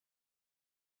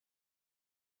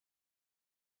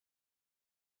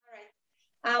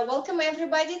Welcome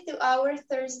everybody to our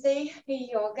Thursday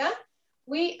yoga.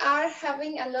 We are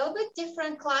having a little bit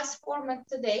different class format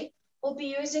today. We'll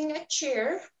be using a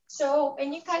chair. So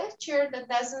any kind of chair that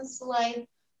doesn't slide,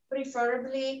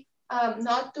 preferably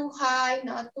not too high,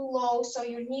 not too low. So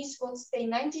your knees will stay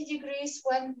 90 degrees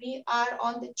when we are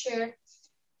on the chair.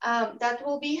 That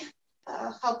will be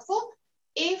helpful.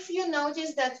 If you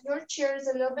notice that your chair is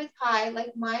a little bit high,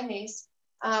 like mine is,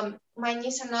 my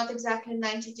knees are not exactly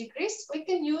 90 degrees, we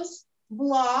can use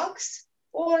blocks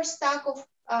or stack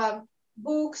of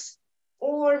books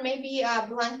or maybe a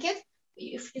blanket.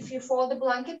 If you fold the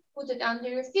blanket, put it under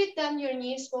your feet, then your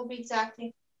knees will be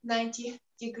exactly 90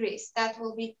 degrees. That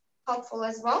will be helpful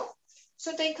as well.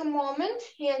 So take a moment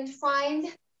and find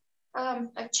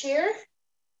a chair,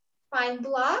 find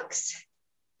blocks,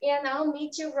 and I'll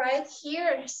meet you right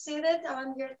here, seated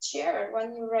on your chair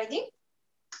when you're ready.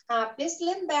 Please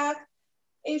lean back.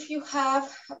 If you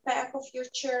have a back of your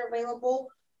chair available,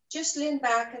 just lean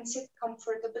back and sit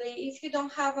comfortably. If you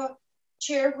don't have a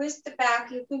chair with the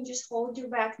back, you can just hold your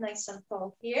back nice and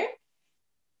tall here.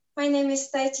 My name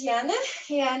is Tatiana,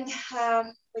 and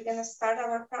we're gonna start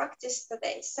our practice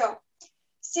today. So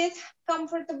sit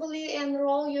comfortably and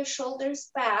roll your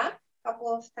shoulders back a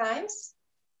couple of times.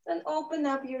 Then open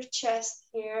up your chest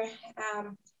here.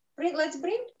 Let's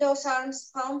bring those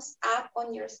palms up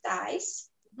on your thighs.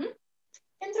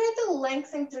 And try to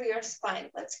lengthen through your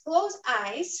spine. Let's close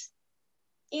eyes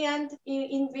and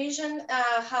envision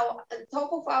how the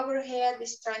top of our head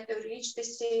is trying to reach the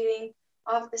ceiling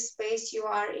of the space you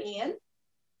are in.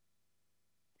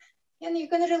 And you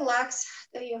can relax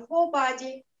your whole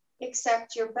body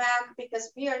except your back,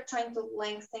 because we are trying to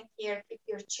lengthen here. Keep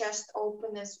your chest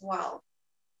open as well.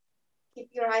 Keep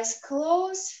your eyes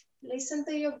closed, listen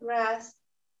to your breath,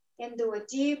 and do a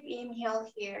deep inhale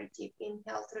here. Deep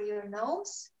inhale through your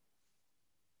nose.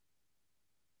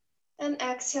 And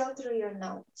exhale through your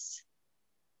nose.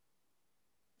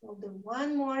 We'll do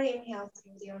one more inhale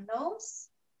through your nose.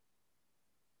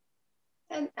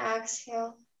 And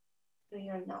exhale through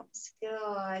your nose.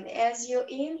 Good. As you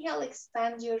inhale,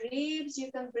 expand your ribs.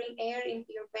 You can bring air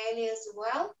into your belly as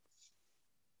well.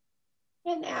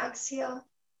 And exhale,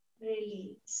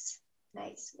 release.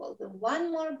 Nice. We'll do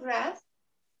one more breath.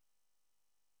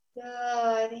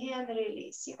 Good, and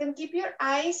release. You can keep your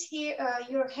eyes here,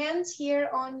 your hands here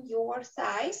on your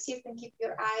thighs. You can keep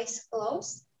your eyes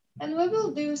closed. And we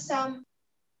will do some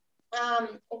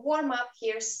warm up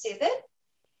here seated.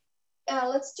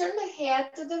 Let's turn the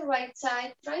head to the right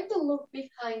side. Try to look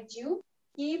behind you.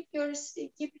 Keep your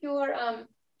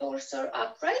torso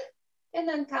upright, and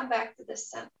then come back to the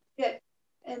center. Good.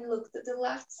 And look to the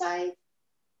left side.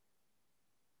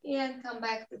 And come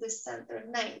back to the center.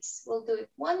 Nice. We'll do it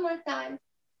one more time.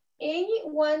 Any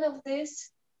one of these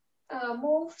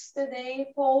moves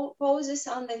today, poses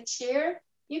on the chair,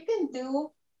 you can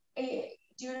do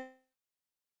during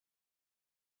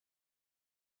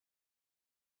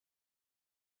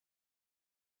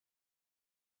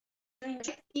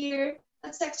here.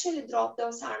 Let's actually drop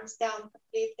those arms down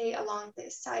completely along the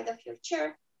side of your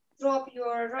chair. Drop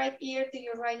your right ear to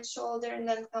your right shoulder, and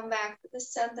then come back to the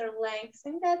center,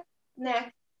 lengthen that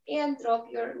neck, and drop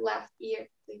your left ear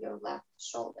to your left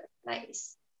shoulder.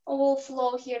 Nice. And we'll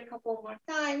flow here a couple more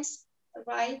times,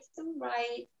 right to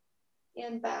right,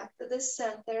 and back to the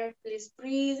center. Please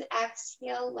breathe,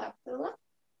 exhale, left to left.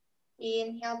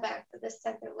 Inhale, back to the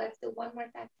center. Let's do one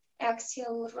more time.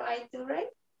 Exhale, right to right.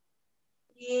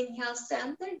 Inhale,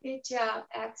 center. Good job.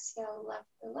 Exhale, left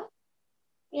to left.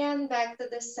 And back to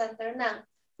the center. Now,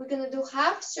 we're going to do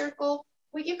half circle.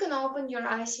 You can open your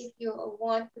eyes if you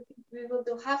want. We will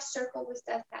do half circle with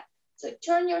that head. So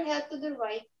turn your head to the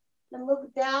right and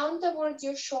look down towards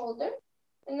your shoulder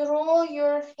and roll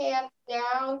your head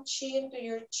down, chin to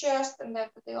your chest, and then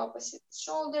to the opposite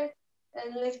shoulder,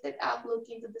 and lift it up,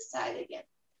 looking to the side again.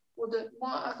 We'll do it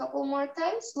a couple more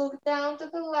times. Look down to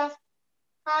the left,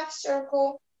 half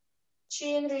circle,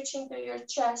 chin reaching to your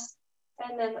chest,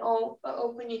 and then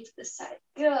open it to the side.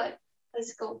 Good.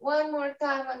 Let's go one more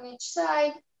time on each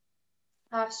side.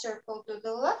 Half circle to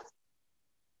the left.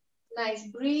 Nice.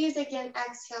 Breathe again.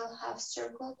 Exhale, half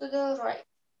circle to the right.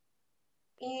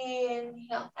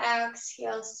 Inhale,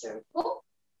 exhale, circle.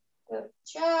 Good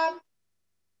job.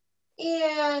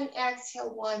 And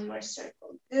exhale, one more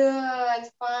circle. Good.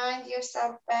 Find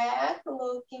yourself back,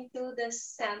 looking to the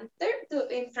center,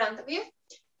 in front of you.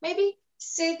 Maybe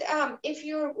sit, if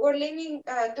you were leaning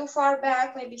too far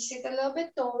back, maybe sit a little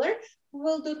bit taller.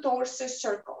 We'll do torso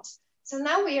circles. So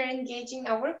now we are engaging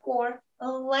our core,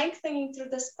 lengthening through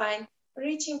the spine,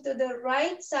 reaching to the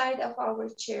right side of our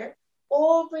chair,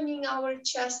 opening our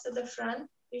chest to the front,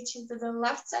 reaching to the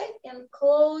left side and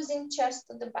closing chest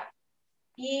to the back.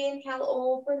 Inhale,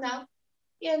 open up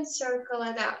and circle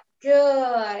it out.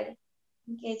 Good.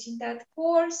 Engaging that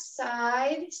core,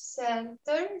 side,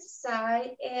 center,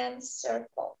 side, and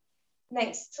circle.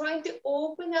 Nice. Trying to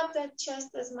open up that chest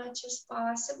as much as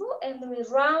possible, and then we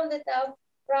round it up,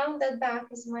 round that back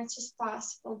as much as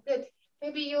possible. Good.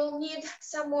 Maybe you'll need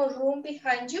some more room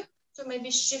behind you, so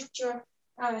maybe shift your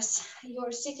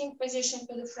sitting position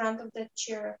to the front of the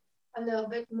chair a little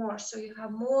bit more, so you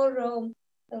have more room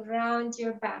around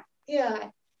your back. Good.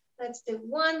 Let's do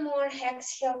one more.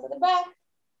 Exhale to the back.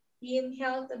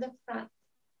 Inhale to the front.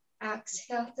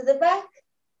 Exhale to the back.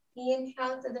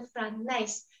 Inhale to the front.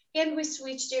 Nice. And we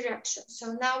switch direction.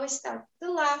 So now we start to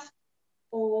the left,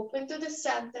 open to the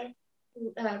center,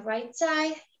 right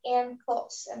side, and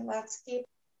close. And let's keep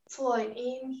flowing.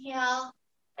 Inhale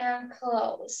and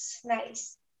close.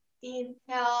 Nice.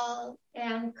 Inhale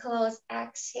and close.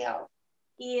 Exhale.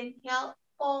 Inhale,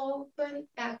 open,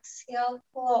 exhale,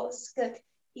 close. Good.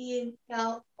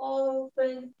 Inhale,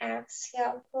 open,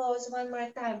 exhale, close. One more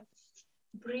time.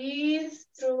 Breathe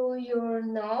through your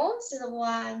nose.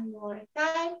 One more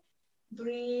time.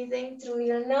 Breathing through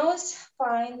your nose.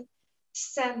 Find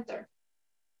center.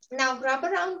 Now grab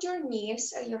around your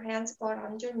knees. Your hands go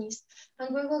around your knees.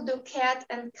 And we will do cat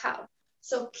and cow.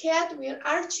 So cat, we are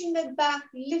arching the back,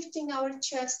 lifting our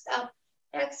chest up.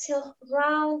 Exhale,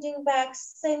 rounding back,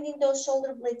 sending those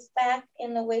shoulder blades back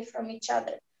and away from each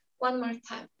other. One more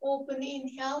time. Open,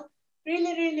 inhale.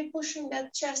 Really, really pushing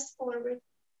that chest forward.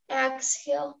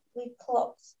 Exhale, we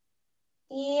close.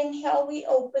 Inhale, we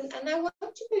open. And I want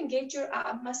you to engage your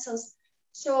ab muscles.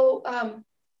 So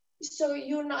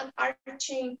you're not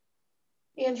arching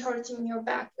and hurting your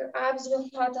back. Your abs will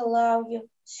not allow you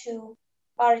to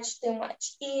arch too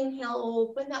much. Inhale,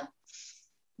 open up.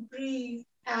 Breathe.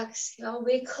 Exhale,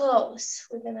 we close.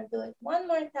 We're gonna do it one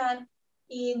more time.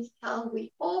 Inhale,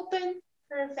 we open.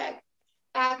 Perfect.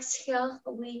 Exhale,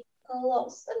 we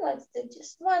close. So let's do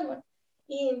just one more.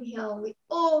 Inhale, we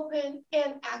open,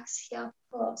 and exhale,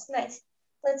 close. Nice.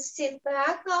 Let's sit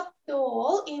back up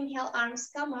tall. Inhale,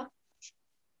 arms come up.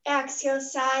 Exhale,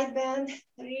 side bend,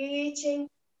 reaching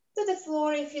to the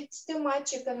floor. If it's too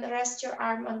much, you can rest your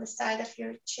arm on the side of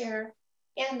your chair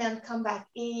and then come back.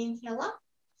 Inhale up.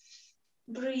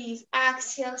 Breathe.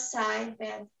 Exhale, side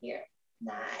bend here.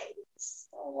 Nice.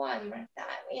 One more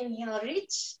time. Inhale,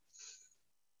 reach.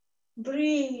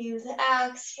 Breathe.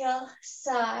 Exhale,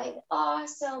 side.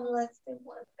 Awesome. Let's do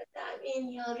one more time.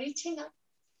 Inhale, reaching up.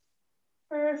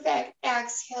 Perfect.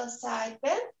 Exhale, side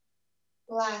bend.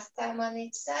 Last time on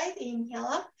each side. Inhale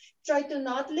up. Try to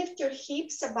not lift your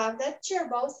hips above that chair.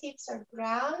 Both hips are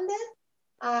grounded.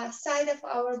 Side of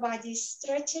our body is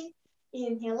stretching.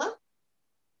 Inhale up.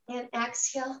 And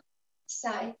exhale,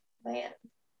 side bend.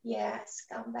 Yes,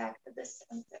 come back to the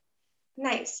center.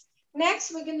 Nice.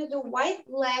 Next, we're going to do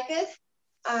wide-legged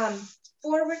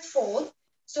forward fold.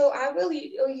 So I will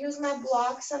use my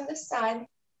blocks on the side.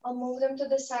 I'll move them to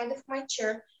the side of my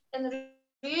chair and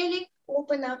really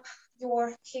open up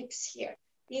your hips here.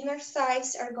 Inner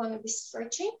thighs are going to be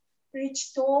stretching.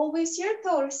 Reach tall with your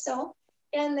torso.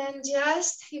 And then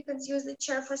just, you can use the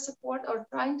chair for support or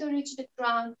trying to reach the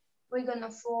ground. We're going to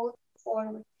fold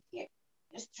forward here.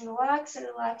 Just relax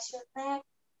your neck.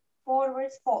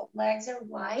 Forward fold. Legs are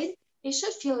wide. It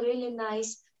should feel really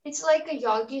nice. It's like a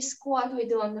yogi squat we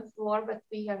do on the floor, but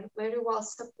we are very well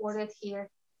supported here.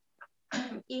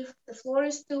 If the floor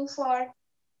is too far,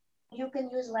 you can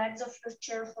use legs of your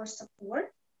chair for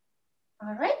support.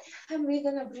 All right, and we're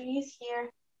going to breathe here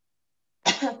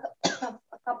a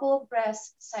couple of breath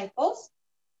cycles.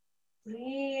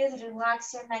 Breathe,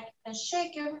 relax your neck and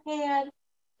shake your head.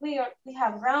 We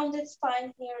have rounded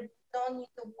spine here. Don't need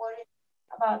to worry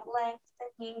about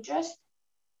lengthening. Just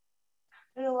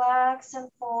relax and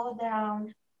fall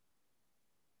down.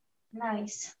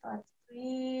 Nice. Let's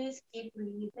breathe. Keep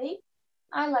breathing.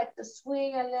 I like to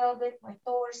swing a little bit my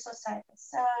torso side to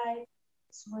side.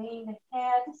 Swing the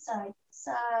head side to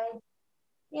side.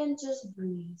 And just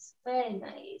breathe. Very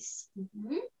nice.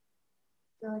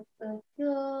 Good, good,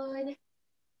 good.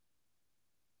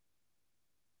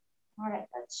 All right,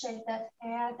 let's shake that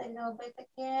head a little bit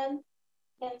again.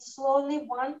 And slowly,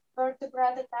 one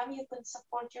vertebra at a time, you can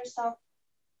support yourself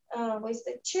with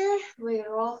the chair. We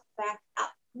roll back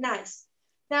up. Nice.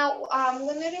 Now, I'm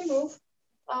going to remove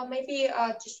maybe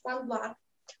just one block.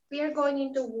 We are going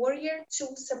into warrior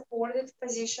two supported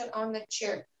position on the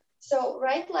chair. So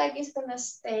right leg is going to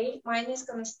stay. Mine is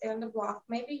going to stay on the block.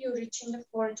 Maybe you reaching the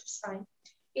floor just fine.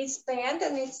 It's bent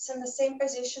and it's in the same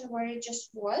position where it just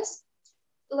was.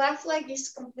 left leg is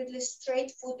completely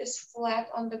straight, foot is flat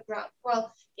on the ground.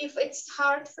 Well, if it's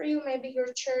hard for you, maybe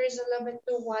your chair is a little bit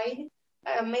too wide.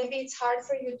 Maybe it's hard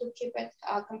for you to keep it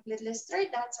completely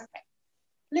straight. That's okay.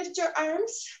 Lift your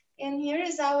arms, and here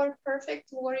is our perfect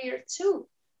warrior two.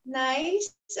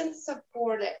 Nice and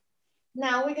supported.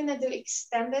 Now we're gonna do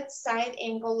extended side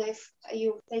angle lift.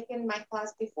 You've taken my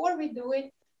class before. We do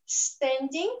it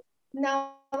standing.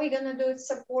 Now we're gonna do it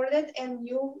supported, and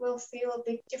you will feel a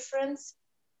big difference.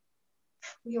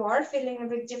 You are feeling a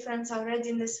big difference already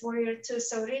in this warrior two.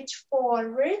 So reach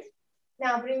forward.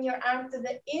 Now bring your arm to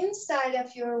the inside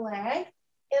of your leg,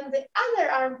 and the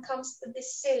other arm comes to the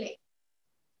ceiling.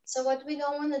 So what we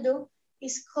don't want to do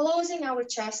is closing our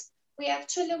chest. We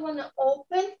actually want to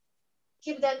open,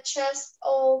 keep that chest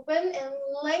open and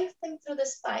lengthen through the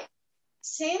spine.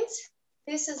 Since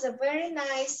this is a very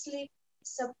nicely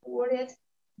supported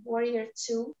warrior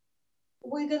two,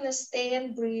 we're going to stay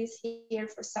and breathe here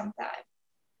for some time.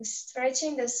 We're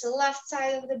stretching this left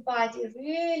side of the body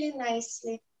really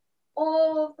nicely,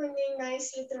 opening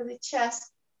nicely through the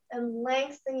chest and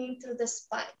lengthening through the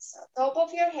spine. So top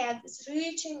of your head is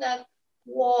reaching that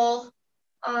wall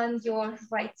on your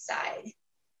right side.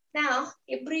 Now,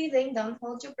 keep breathing, don't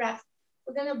hold your breath.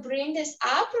 We're gonna bring this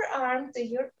upper arm to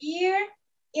your ear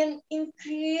and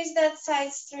increase that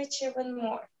side stretch even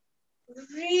more.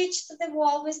 Reach to the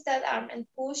wall with that arm and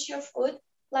push your foot,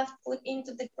 left foot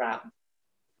into the ground.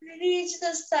 Reach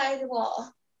the side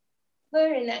wall.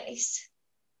 Very nice.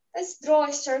 Let's draw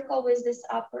a circle with this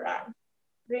upper arm.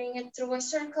 Bring it through a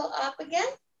circle up again,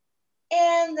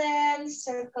 and then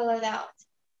circle it out.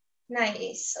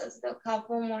 Nice. Let's do a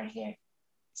couple more here.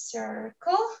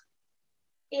 Circle,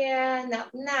 and up.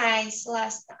 Nice.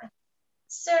 Last time.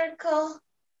 Circle,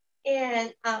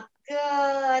 and up.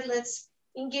 Good. Let's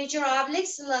engage your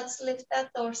obliques. Let's lift that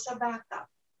torso back up.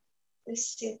 Let's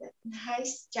see that.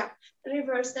 Nice job.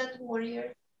 Reverse that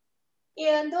warrior.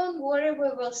 And don't worry, we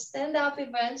will stand up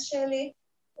eventually.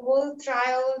 We'll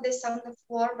try all of this on the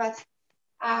floor, but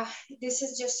this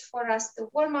is just for us to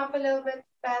warm up a little bit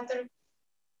better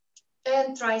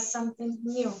and try something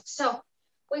new. So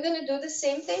we're gonna do the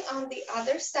same thing on the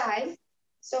other side.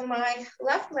 So my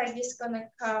left leg is gonna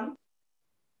come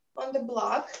on the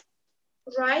block.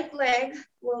 Right leg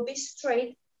will be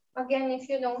straight. Again, if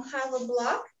you don't have a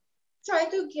block, try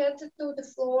to get to the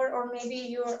floor, or maybe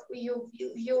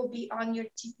you'll be on your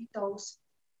tippy toes.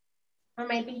 Or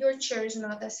maybe your chair is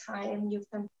not as high and you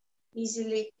can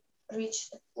easily reach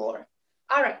the floor.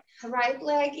 All right, right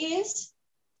leg is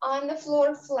on the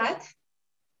floor flat,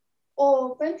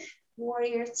 open,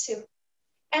 warrior two.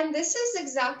 And this is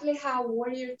exactly how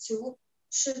warrior two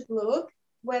should look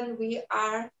when we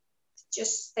are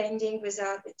just standing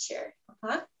without the chair.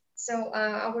 So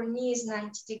our knee is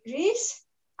 90 degrees.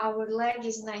 Our leg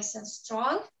is nice and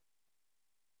strong.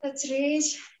 Let's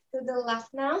reach to the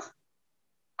left now.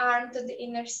 Arm to the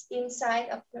inside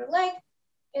of your leg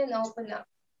and open up.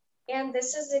 And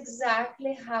this is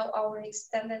exactly how our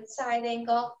extended side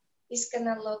angle is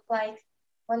gonna look like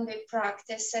when we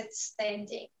practice it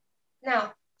standing.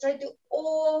 Now, try to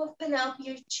open up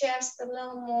your chest a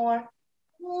little more,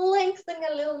 lengthen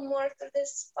a little more through the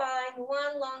spine,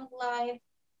 one long line,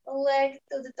 leg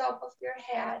to the top of your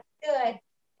head. Good.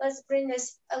 Let's bring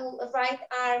this right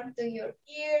arm to your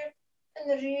ear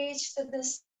and reach to the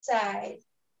side.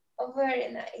 Oh,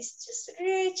 very nice. Just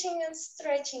reaching and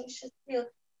stretching should feel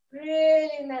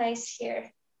really nice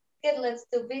here. Good, let's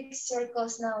do big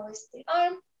circles now with the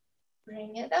arm.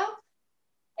 Bring it up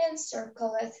and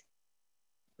circle it.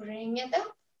 Bring it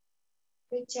up.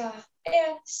 Good job.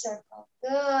 And circle.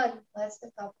 Good. Let's do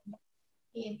a couple more.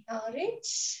 Inhale,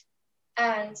 reach.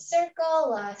 And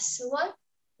circle. Last one.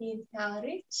 Inhale,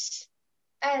 reach.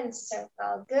 And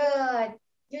circle. Good.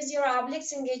 Use your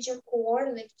obliques, engage your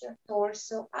core, lift your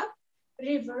torso up.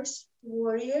 Reverse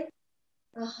warrior.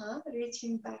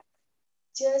 Reaching back.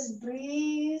 Just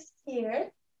breathe here.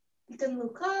 You can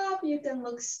look up, you can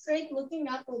look straight. Looking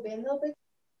up will be a little bit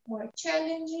more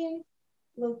challenging.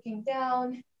 Looking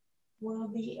down will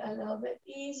be a little bit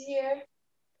easier.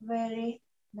 Very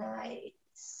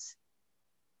nice.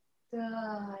 Good.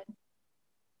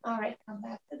 All right, come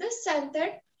back to the center.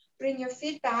 Bring your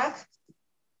feet back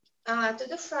to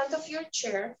the front of your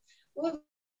chair. We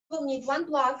will need one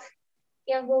block,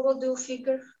 and we will do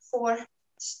figure 4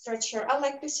 stretcher. I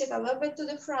like to sit a little bit to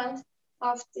the front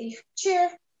of the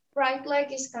chair. Right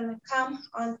leg is gonna come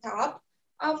on top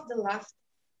of the left.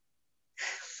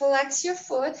 Flex your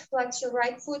foot, flex your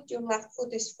right foot. Your left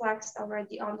foot is flexed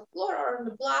already on the floor or on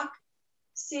the block.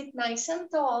 Sit nice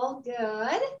and tall,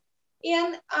 good.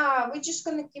 And we're just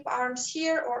gonna keep arms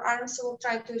here, or arms will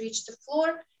try to reach the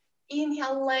floor.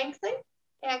 Inhale, lengthen.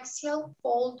 Exhale,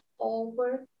 fold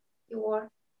over your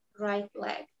right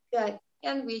leg. Good.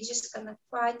 And we're just gonna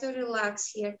try to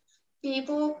relax here.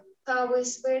 People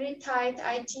with very tight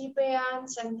IT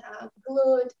bands and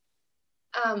glute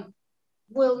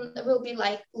will be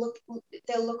like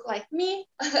they'll look like me.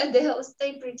 They'll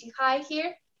stay pretty high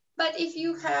here. But if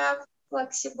you have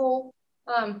flexible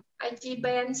IT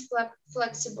bands,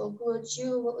 flexible glutes,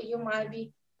 you might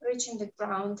be reaching the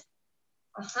ground.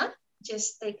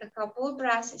 Just take a couple of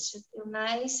breaths. It should feel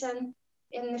nice and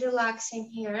relaxing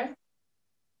here.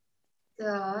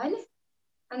 Good.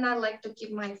 And I like to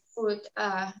keep my foot,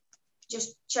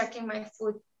 just checking my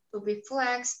foot to be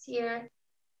flexed here.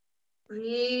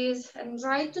 Breathe and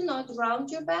try to not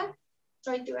round your back.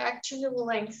 Try to actually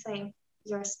lengthen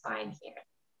your spine here.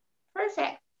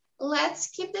 Perfect. Let's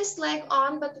keep this leg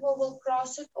on, but we will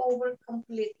cross it over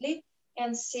completely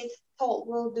and sit tall.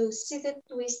 We'll do seated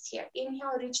twist here.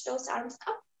 Inhale, reach those arms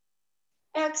up.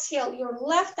 Exhale, your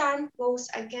left arm goes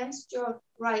against your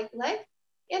right leg,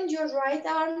 and your right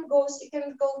arm goes, you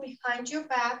can go behind your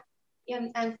back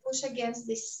and push against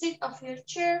the seat of your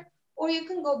chair, or you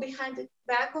can go behind the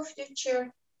back of your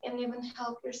chair and even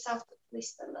help yourself to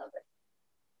twist a little bit.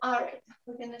 All right,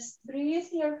 we're gonna breathe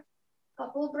here,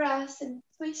 couple breaths and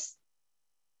twist.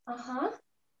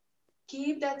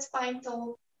 Keep that spine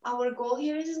tall. Our goal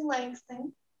here is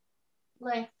lengthening.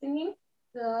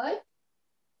 Good.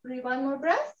 Breathe one more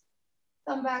breath.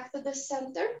 Come back to the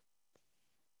center.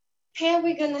 And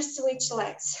we're gonna switch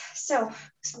legs. So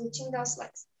switching those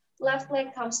legs. Left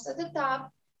leg comes to the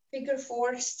top. Figure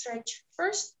 4 stretch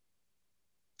first.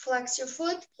 Flex your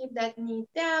foot. Keep that knee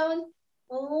down.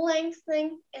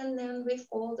 Lengthen. And then we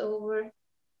fold over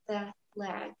that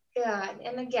leg. Good.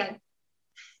 And again,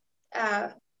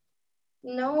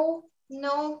 no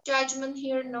judgment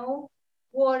here. No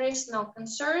worries, no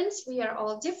concerns. We are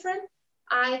all different.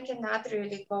 I cannot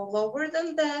really go lower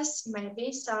than this.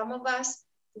 Maybe some of us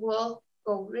will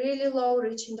go really low,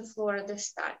 reaching the floor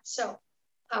this time. So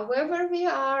however we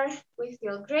are, we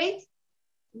feel great.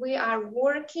 We are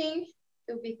working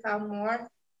to become more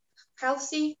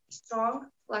healthy, strong,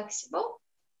 flexible.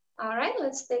 All right,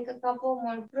 let's take a couple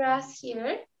more breaths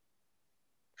here.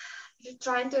 You're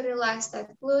trying to relax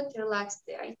that glute, relax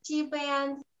the IT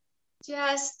band.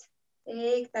 Just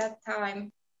take that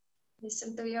time.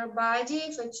 Listen to your body.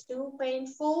 If it's too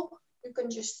painful, you can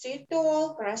just sit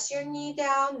tall, press your knee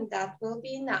down, and that will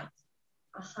be enough.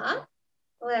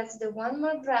 Let's do one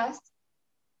more breath.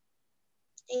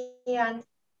 And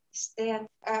stand,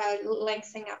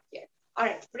 lengthening up here. All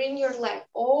right, bring your leg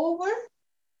over.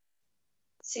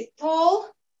 Sit tall.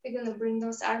 We're gonna bring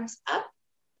those arms up.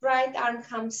 Right arm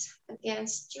comes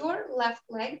against your left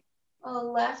leg.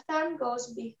 Left arm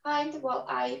goes behind while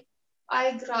I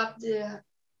grab the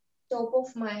top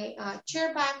of my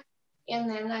chair back, and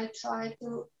then I try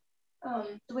to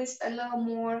twist a little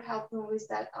more, help me with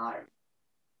that arm.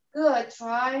 Good,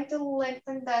 trying to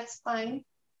lengthen that spine,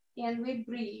 and we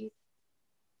breathe.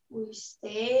 We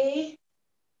stay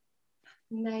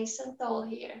nice and tall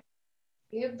here.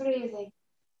 Keep breathing.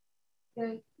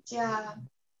 Good job.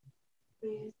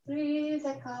 Breathe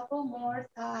a couple more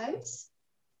times.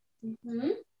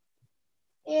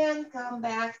 And come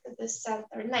back to the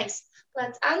center. Nice.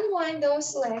 Let's unwind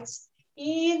those legs.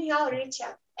 Inhale, reach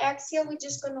up. Exhale, we're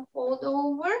just gonna fold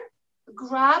over.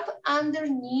 Grab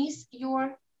underneath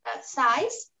your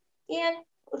thighs and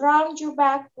round your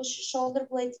back, push shoulder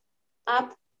blades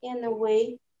up and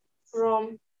away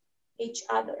from each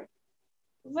other.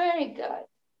 Very good.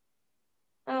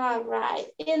 All right,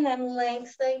 and then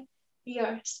lengthen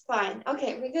your spine.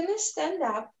 Okay, we're gonna stand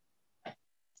up.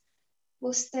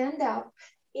 We'll stand up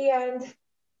and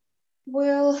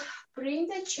we'll bring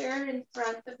the chair in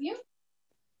front of you.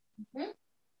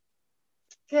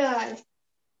 Good.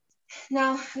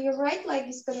 Now your right leg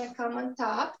is gonna come on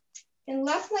top and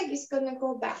left leg is gonna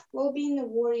go back. We'll be in the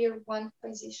warrior 1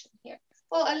 position here.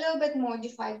 Well, a little bit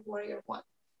modified warrior 1.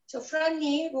 So front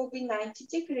knee will be 90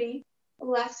 degrees,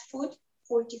 left foot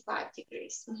 45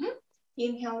 degrees.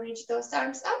 Inhale, reach those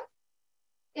arms up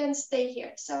and stay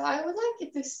here. So I would like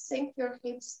you to sink your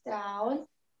hips down.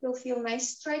 You'll feel nice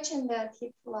stretch in that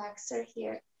hip flexor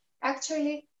here.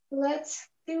 Actually, let's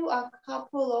do a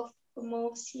couple of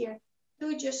moves here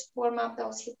to just warm up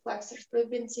those hip flexors. We've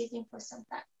been sitting for some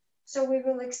time. So we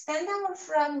will extend our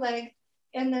front leg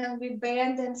and then we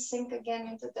bend and sink again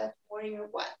into that warrior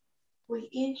 1. We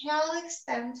inhale,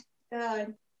 extend,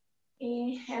 good.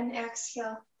 And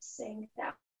exhale, sink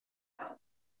down.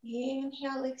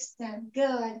 Inhale, extend,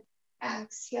 good.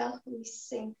 Exhale, we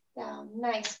sink down.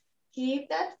 Nice. Keep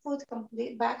that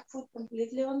back foot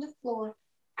completely on the floor.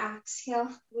 Exhale,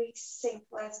 we sink.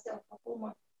 Let's do a couple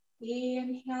more.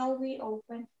 Inhale, we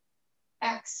open.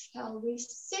 Exhale, we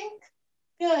sink.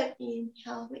 Good.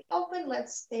 Inhale, we open.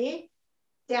 Let's stay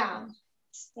down.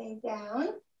 Stay down.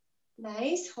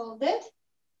 Nice. Hold it.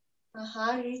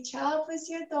 Reach up with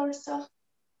your torso.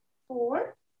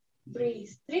 4. Breathe.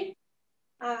 3.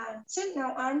 So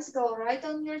now arms go right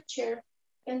on your chair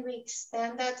and we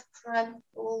extend that front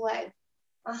leg.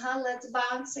 Let's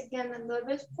bounce again a little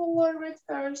bit forward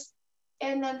first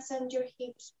and then send your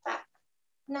hips back.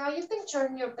 Now you can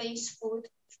turn your base foot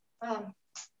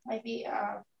maybe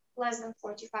less than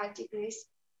 45 degrees.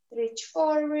 Reach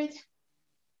forward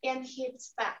and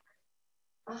hips back.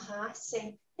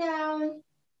 Sink down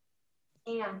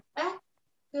and back.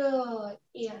 Good.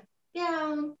 And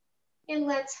down. And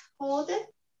let's hold it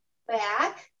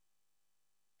back.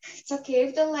 It's okay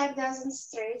if the leg doesn't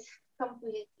straight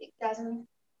completely, it doesn't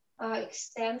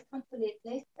extend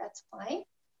completely, that's fine.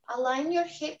 Align your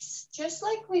hips just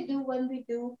like we do when we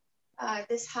do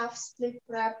this half split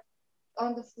prep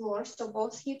on the floor. So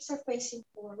both hips are facing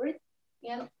forward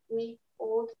and we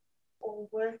hold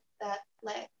over that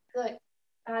leg. Good.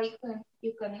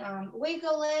 You can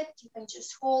wiggle it, you can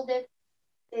just hold it.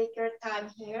 Take your time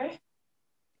here.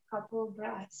 Couple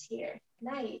breaths here.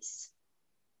 Nice.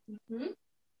 Good,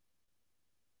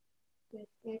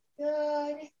 good,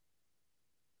 good.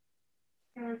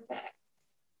 Perfect.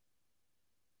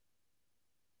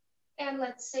 And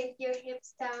let's sink your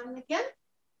hips down again.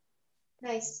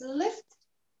 Nice lift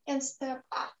and step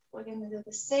up. We're going to do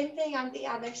the same thing on the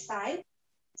other side.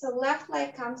 So left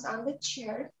leg comes on the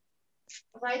chair.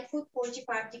 Right foot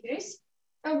 45 degrees.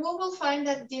 And we will find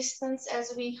that distance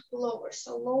as we lower.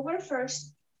 So lower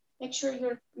first. Make sure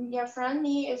your front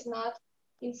knee is not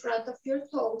in front of your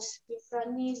toes. Your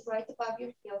front knee is right above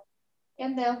your heel.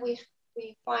 And then we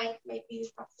find maybe you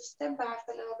have to step back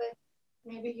a little bit.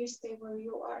 Maybe you stay where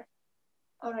you are.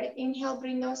 All right, inhale,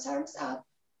 bring those arms up.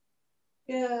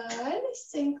 Good.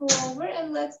 Sink lower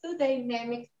and let's do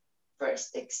dynamic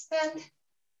first. Extend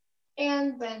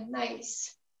and bend.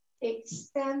 Nice.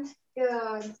 Extend.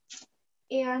 Good.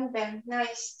 And bend.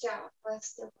 Nice job.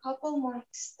 Let's do a couple more.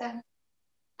 Extend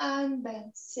and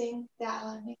bend. Sink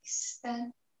down.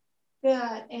 Extend.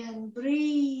 Good. And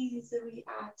breathe. We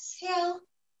exhale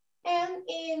and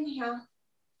inhale.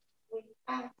 We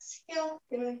exhale.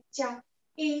 Good job.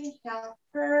 Inhale.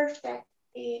 Perfect.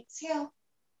 Exhale.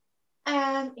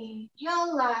 And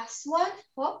inhale. Last one.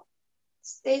 Hop.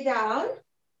 Stay down.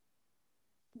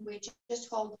 We just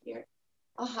hold here.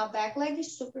 Back leg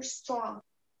is super strong.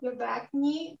 Your back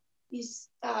knee is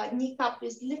knee cup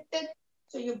is lifted,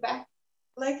 so your back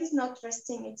leg is not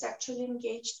resting. It's actually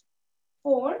engaged.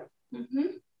 4,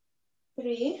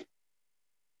 3,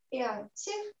 and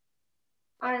 2.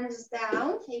 Arms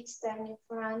down. Extend your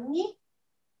front knee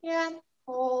and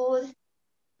hold.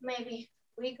 Maybe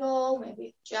wiggle.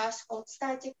 Maybe just hold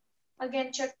static.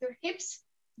 Again, check your hips.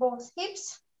 Both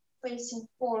hips facing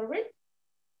forward.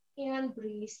 And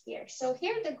breathe here. So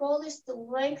here the goal is to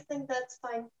lengthen that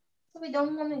spine. So we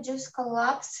don't want to just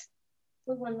collapse.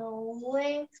 We want to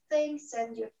lengthen,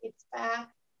 send your hips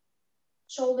back,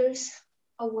 shoulders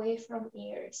away from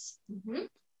ears.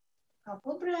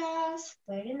 Couple breaths,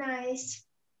 very nice.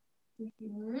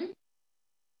 Good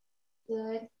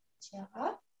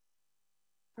job.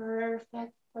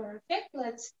 Perfect, perfect.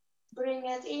 Let's bring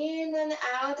it in and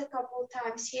out a couple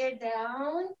times here,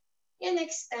 down and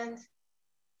extend.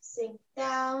 Sink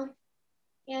down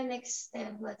and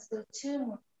extend. Let's do 2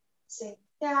 more. Sink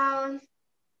down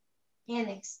and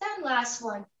extend. Last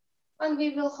one. And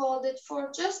we will hold it for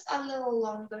just a little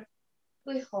longer.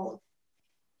 We hold.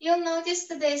 You'll notice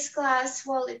today's class,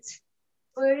 well, it's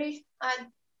very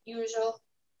unusual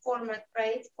format,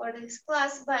 right, for this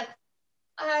class, but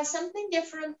something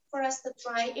different for us to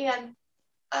try, and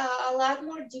a lot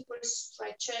more deeper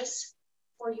stretches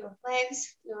for your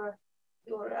legs, your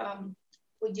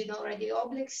we did already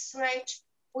oblique stretch.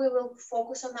 We will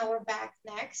focus on our back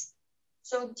next.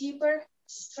 So deeper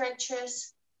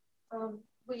stretches,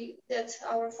 that's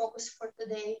our focus for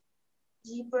today.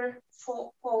 Deeper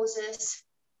poses.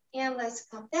 And let's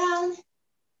come down.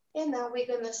 And now we're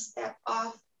gonna step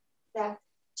off that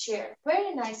chair.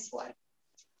 Very nice one.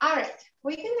 All right,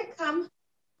 we're gonna come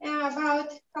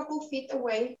about a couple feet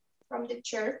away from the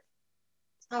chair.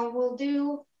 We'll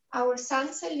do our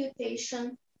sun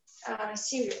salutation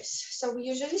series. So we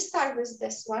usually start with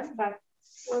this one, but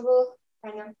we will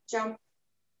kind of jump,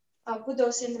 put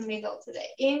those in the middle today.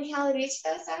 Inhale, reach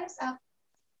those arms up.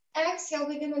 Exhale,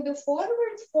 we're gonna do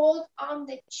forward fold on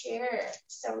the chair.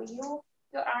 So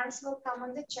your arms will come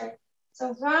on the chair.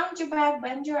 So round your back,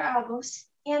 bend your elbows,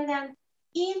 and then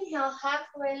Inhale,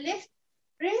 halfway lift.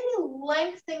 Really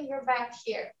lengthen your back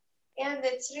here. And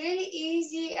it's really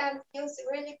easy and feels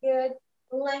really good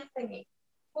lengthening.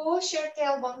 Push your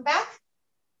tailbone back,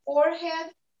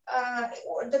 forehead,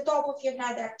 or the top of your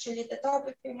head actually, the top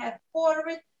of your head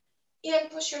forward, and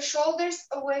push your shoulders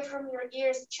away from your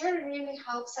ears. Chair really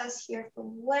helps us here to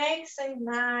lengthen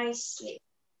nicely.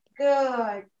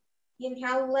 Good.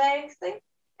 Inhale, lengthen.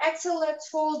 Exhale, let's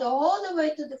fold all the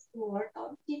way to the floor.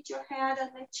 Don't hit your head on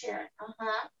the chair.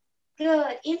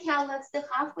 Good. Inhale, let's do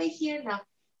halfway here now.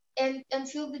 And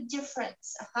feel the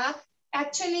difference.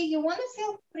 Actually, you want to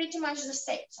feel pretty much the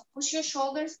same. So push your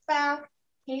shoulders back,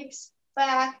 hips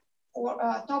back, or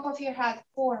top of your head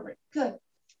forward. Good.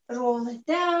 Roll it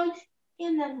down,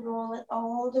 and then roll it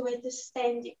all the way to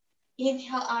standing.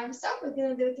 Inhale, arms up. We're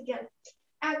going to do it again.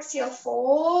 Exhale,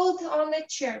 fold on the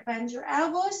chair. Bend your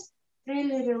elbows.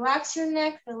 Really relax your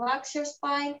neck, relax your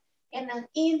spine. And then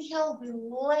inhale, we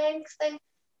lengthen,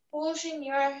 pushing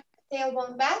your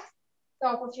tailbone back,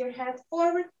 top of your head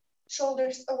forward,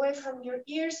 shoulders away from your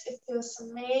ears. It feels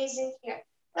amazing here.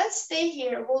 Let's stay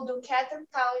here. We'll do cat and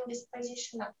cow in this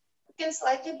position now. You can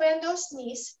slightly bend those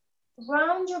knees.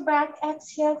 Round your back.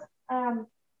 Exhale,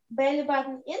 belly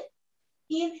button in.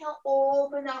 Inhale,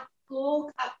 open up,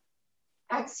 look up.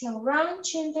 Exhale, round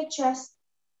chin to chest.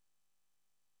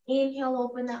 Inhale,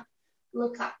 open up,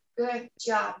 look up. Good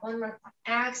job. One more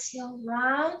time. Exhale,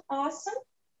 round. Awesome.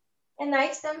 And I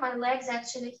extend my legs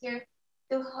actually here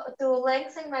to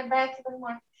lengthen my back even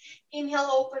more. Inhale,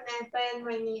 open and bend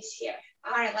my knees here.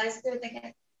 All right, let's do it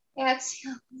again.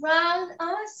 Exhale, round.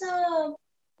 Awesome.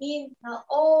 Inhale,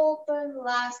 open.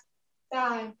 Last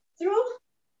time through.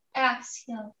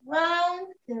 Exhale, round.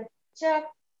 Good job.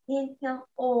 Inhale,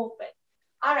 open.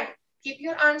 All right, keep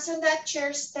your arms on that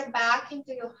chair. Step back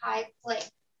into your high plank.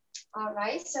 All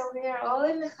right, so we are all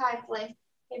in the high plank.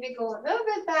 Maybe go a little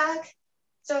bit back.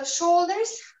 So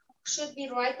shoulders should be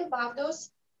right above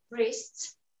those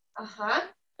wrists.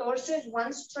 Torso is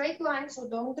one straight line, so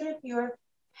don't drop your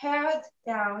head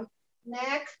down.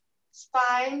 Neck,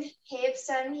 spine, hips,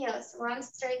 and heels. One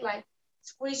straight line.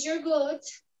 Squeeze your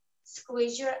glutes,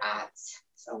 squeeze your abs.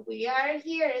 So we are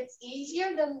here. It's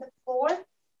easier than the floor,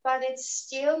 but it's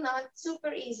still not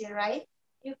super easy, right?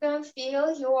 You can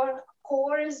feel your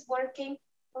core is working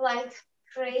like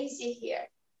crazy here.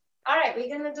 All right,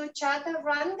 we're gonna do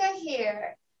chaturanga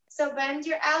here. So bend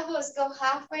your elbows, go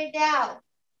halfway down.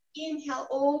 Inhale,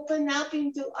 open up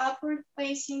into upward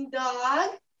facing dog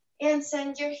and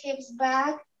send your hips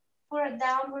back for a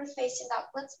downward facing dog.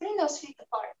 Let's bring those feet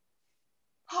apart.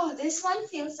 Oh, this one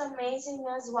feels amazing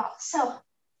as well. So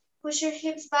push your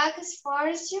hips back as far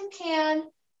as you can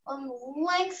and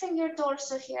lengthen your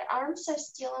torso here. Arms are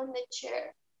still on the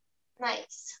chair.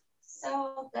 Nice.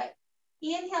 So good.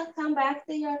 Inhale, come back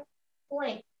to your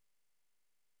plank.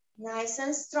 Nice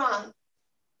and strong.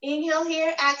 Inhale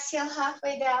here, exhale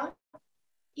halfway down.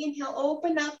 Inhale,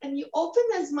 open up, and you open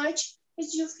as much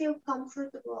as you feel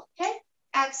comfortable, okay?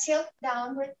 Exhale,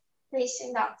 downward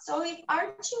facing dog. So if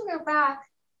arching your back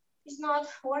is not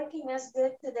working as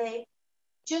good today,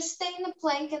 just stay in the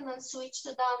plank and then switch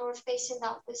to downward facing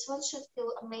dog. This one should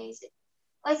feel amazing.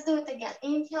 Let's do it again.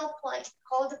 Inhale, plank,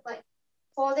 hold the plank.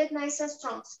 Hold it nice and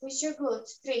strong. Squeeze your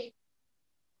glutes. 3,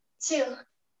 2,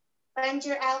 bend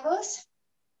your elbows.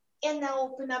 And now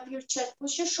open up your chest.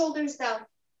 Push your shoulders down.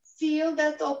 Feel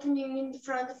that opening in the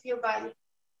front of your body.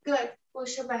 Good.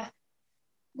 Push your back.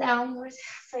 Downward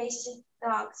facing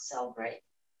dog. So great.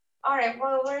 All right.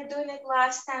 Well, we're doing it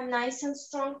last time. Nice and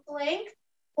strong plank.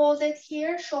 Hold it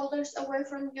here. Shoulders away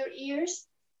from your ears.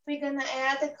 We're going to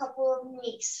add a couple of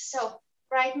knees. So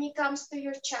right knee comes to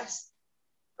your chest.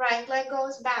 Right leg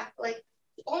goes back. Like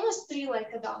almost 3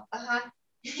 like a dog.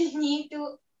 Knee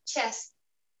to chest.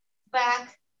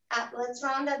 Back. Up. Let's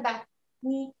round that back.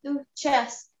 Knee to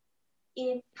chest.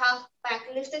 Inhale, back.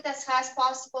 Lift it as high as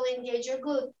possible. Engage your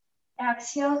glute.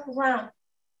 Exhale, round.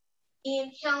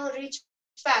 Inhale, reach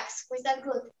back. Squeeze that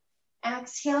glute.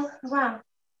 Exhale, round.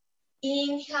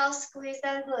 Inhale, squeeze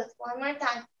that glute. One more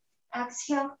time.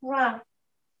 Exhale, round.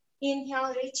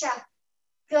 Inhale, reach up.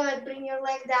 Good. Bring your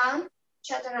leg down.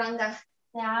 Chaturanga.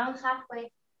 Down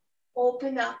halfway.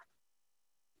 Open up.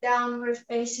 Downward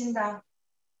facing dog.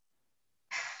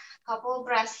 Couple of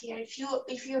breaths here.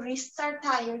 If your wrists are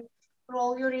tired,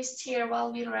 roll your wrists here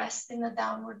while we rest in a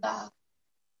downward dog.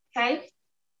 Okay?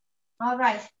 All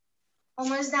right.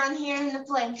 Almost down here in the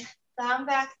plank. Down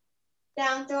back,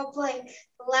 down to a plank.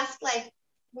 Left leg,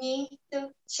 knee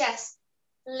to chest.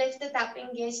 Lift it up,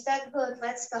 engage that glute.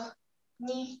 Let's go.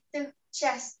 Knee to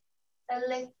chest.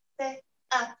 Lift it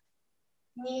up.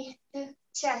 Knee to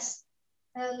chest.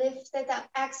 Lift it up.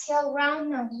 Exhale, round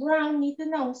now. Round, knee to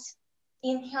nose.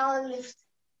 Inhale, lift.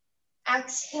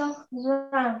 Exhale,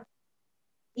 round.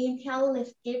 Inhale,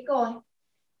 lift. Keep going.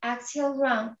 Exhale,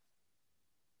 round.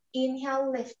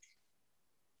 Inhale, lift.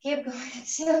 Keep going.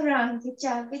 Exhale, round. Good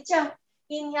job. Good job.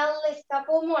 Inhale, lift.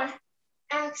 Couple more.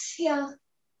 Exhale.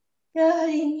 Good.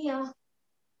 Inhale.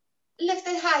 Lift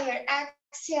it higher.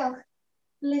 Exhale.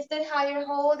 Lift it higher.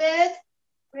 Hold it.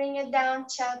 Bring it down.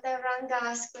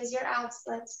 Chaturanga. Squeeze your abs.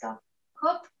 Let's go.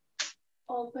 Hook.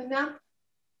 Open up.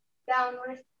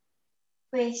 Downward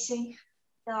facing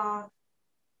dog.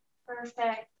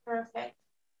 Perfect. Perfect.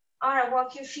 All right.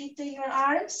 Walk your feet to your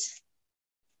arms.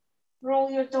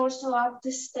 Roll your torso up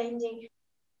to standing.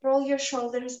 Roll your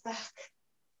shoulders back.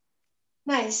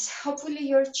 Nice. Hopefully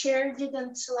your chair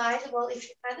didn't slide. Well, if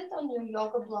you had it on your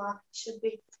yoga block, it should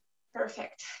be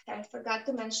perfect. I forgot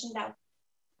to mention that.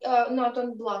 Not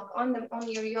on block, on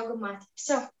your yoga mat.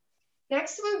 So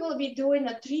next we will be doing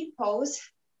a tree pose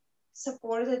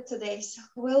supported today. So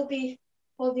we'll be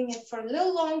holding it for a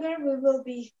little longer. We will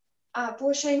be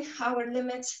pushing our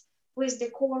limits with the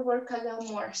core work a little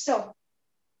more. So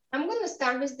I'm going to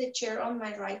start with the chair on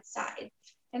my right side,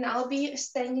 and I'll be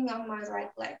standing on my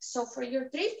right leg. So for your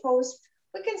tree pose,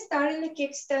 we can start in the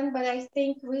kickstand, but I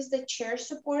think with the chair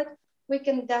support, we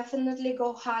can definitely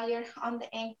go higher on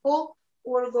the ankle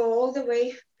or go all the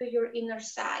way to your inner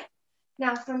side.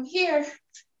 Now from here,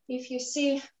 if you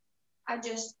see, I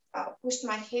just pushed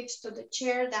my hips to the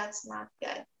chair. That's not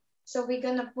good. So we're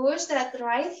going to push that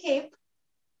right hip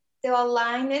to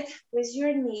align it with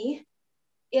your knee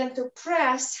and to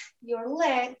press your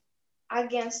leg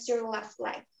against your left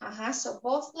leg. So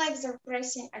both legs are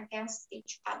pressing against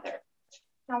each other.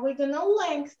 Now we're gonna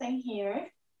lengthen here.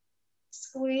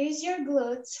 Squeeze your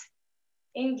glutes,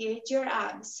 engage your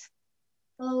abs.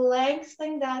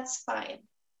 Lengthen that spine,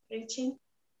 reaching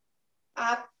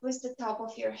up with the top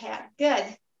of your head. Good.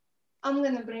 I'm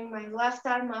gonna bring my left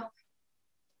arm up.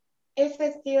 If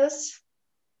it feels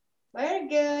very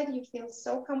good, you feel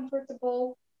so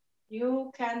comfortable,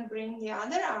 you can bring the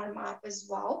other arm up as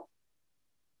well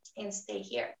and stay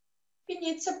here. If you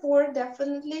need support,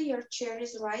 definitely your chair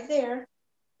is right there.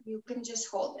 You can just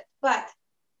hold it. But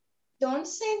don't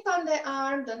sink on the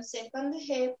arm, don't sink on the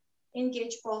hip.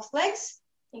 Engage both legs,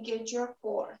 engage your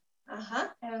core.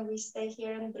 And we stay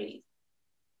here and breathe.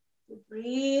 You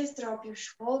breathe, drop your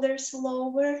shoulders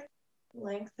lower,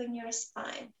 lengthen your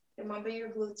spine. Remember your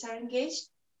glutes are engaged,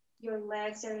 your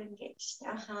legs are engaged.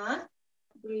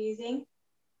 Breathing.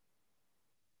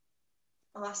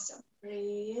 Awesome.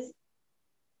 Breathe.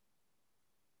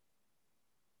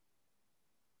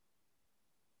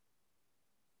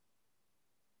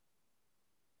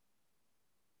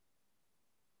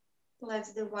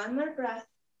 Let's do one more breath.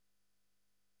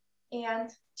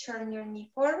 And turn your knee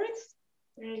forward.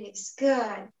 Release.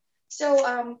 Good. So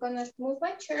I'm gonna move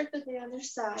my chair to the other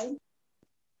side.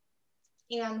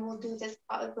 And we'll do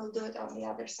it on the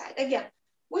other side. Again,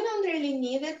 we don't really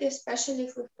need it, especially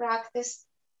if we practice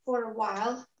for a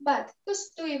while, but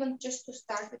just to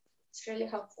start, it's really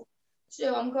helpful.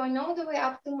 So I'm going all the way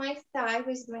up to my thigh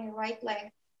with my right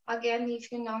leg. Again,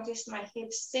 if you notice, my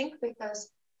hips sink because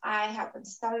I haven't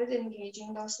started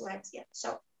engaging those legs yet.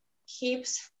 So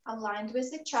hips aligned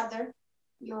with each other,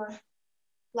 your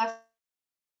left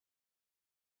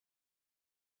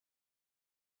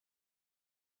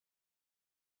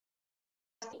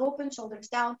open, shoulders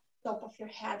down, top of your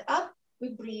head up. We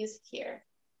breathe here.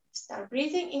 Start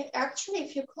breathing. Actually,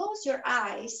 if you close your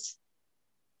eyes,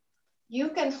 you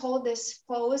can hold this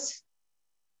pose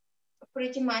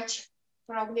pretty much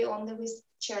probably only with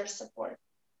chair support.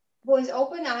 With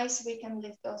open eyes, we can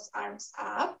lift those arms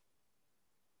up.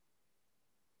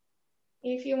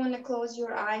 If you want to close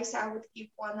your eyes, I would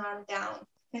keep one arm down.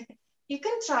 You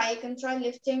can try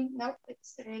lifting. Nope,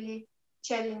 it's really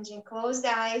challenging. Close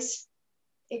the eyes.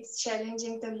 It's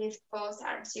challenging to lift both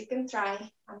arms. You can try.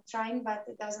 I'm trying, but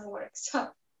it doesn't work. So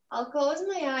I'll close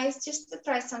my eyes just to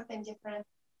try something different.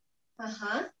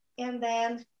 And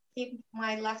then keep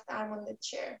my left arm on the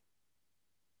chair.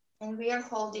 And we are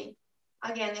holding.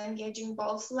 Again, engaging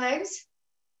both legs.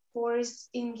 Core is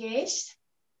engaged.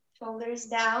 Shoulders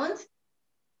down.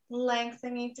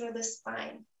 Lengthening through the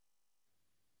spine.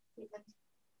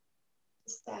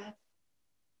 Just that.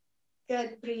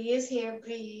 Good. Breathe here.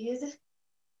 Breathe.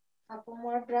 Couple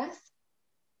more breaths.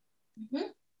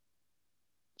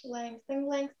 Lengthen,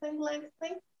 lengthen, lengthen.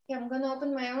 Okay, I'm gonna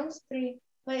open my arms,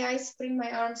 my eyes, bring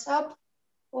my arms up,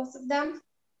 both of them.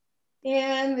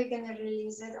 And we're gonna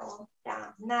release it all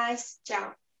down. Nice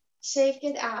job. Shake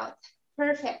it out.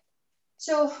 Perfect.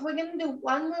 So we're gonna do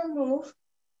one more move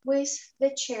with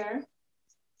the chair.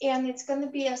 and it's going to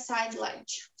be a side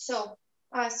lunge. So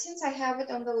since I have it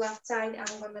on the left side,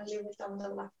 I'm going to leave it on the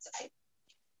left side.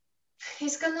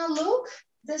 It's going to look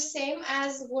the same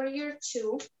as warrior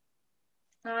two.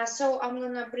 So I'm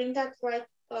going to bring that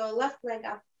left leg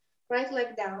up, right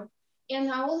leg down,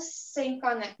 and I will sink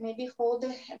on it. Maybe hold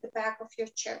it at the back of your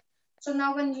chair. So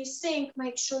now when you sink,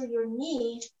 make sure your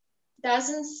knee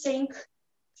doesn't sink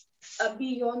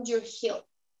beyond your heel.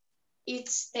 It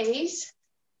stays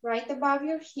right above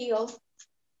your heel,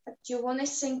 but you want to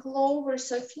sink lower.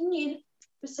 So if you need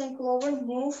to sink lower,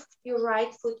 move your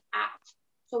right foot out.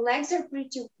 So legs are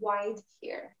pretty wide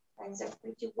here. Legs are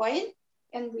pretty wide,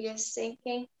 and we are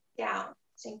sinking down,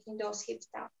 sinking those hips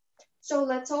down. So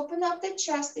let's open up the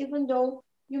chest, even though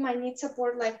you might need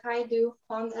support like I do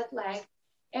on that leg,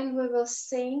 and we will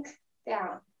sink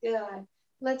down. Good.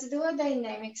 Let's do a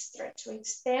dynamic stretch. We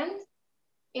extend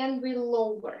and we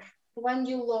lower. When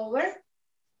you lower,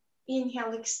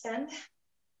 inhale, extend,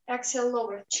 exhale,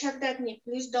 lower. Check that knee.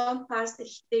 Please don't pass the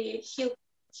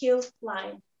heel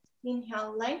line.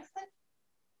 Inhale, lengthen,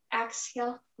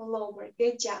 exhale, lower.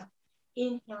 Good job.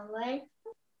 Inhale, lengthen,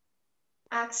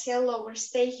 exhale, lower.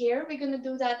 Stay here. We're going to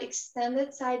do that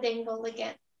extended side angle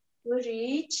again. We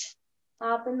reach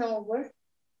up and over.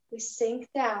 We sink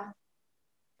down.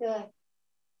 Good.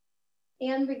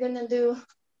 And we're going to do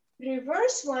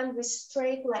reverse one with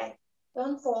straight leg.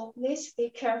 Don't fall, please. Be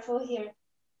careful here.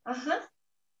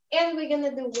 And we're going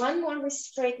to do one more with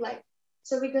straight leg.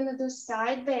 So we're going to do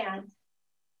side bend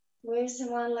with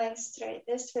one leg straight.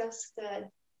 This feels good.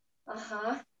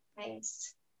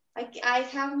 Nice. I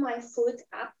have my foot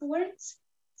upwards,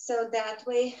 so that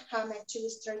way I'm actually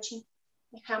stretching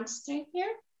the hamstring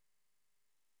here.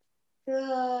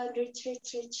 Good. Reach,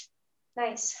 reach, reach.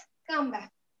 Nice. Come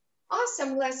back.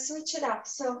 Awesome. Let's switch it up.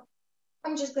 So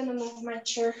I'm just going to move my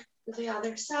chair to the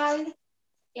other side,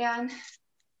 and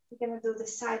we're going to do the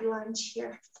side lunge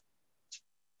here.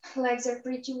 Legs are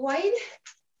pretty wide.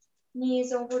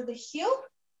 Knees over the heel.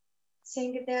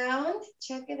 Sink it down.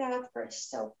 Check it out first.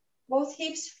 So both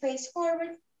hips face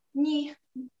forward. Knee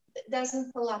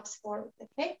doesn't collapse forward,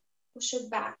 okay? Push it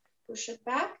back. Push it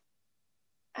back.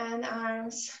 And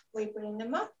arms, we bring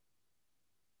them up.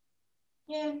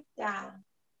 And down.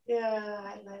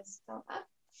 Good. Let's go up.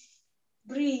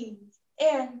 Breathe.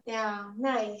 And down.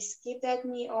 Nice. Keep that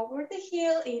knee over the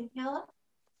heel. Inhale up.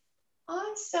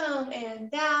 Awesome. And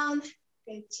down.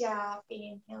 Good job.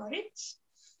 Inhale, reach.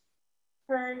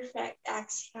 Perfect.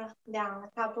 Exhale, down.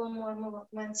 A couple more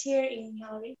movements here.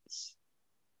 Inhale, reach.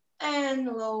 And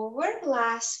lower.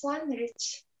 Last one,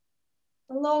 reach.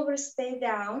 Lower, stay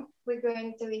down. We're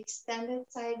going to extended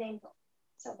side angle.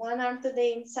 So one arm to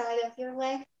the inside of your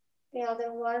leg. The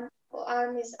other one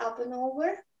arm is up and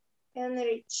over. And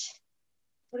reach.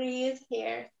 Breathe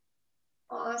here.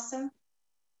 Awesome.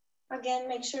 Again,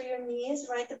 make sure your knee is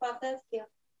right above that heel.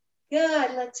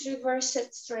 Good. Let's reverse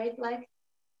it straight leg.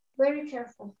 Very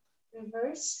careful.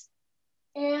 Reverse.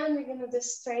 And we're going to do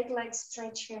straight leg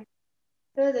stretch here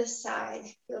to the side.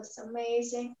 Feels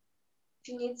amazing.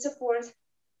 If you need support,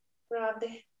 grab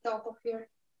the top of your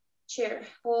chair.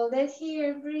 Hold it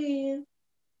here. Breathe.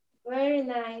 Very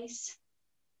nice.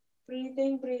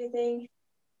 Breathing, breathing.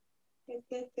 Good,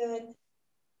 good, good.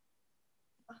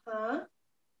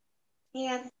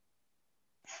 And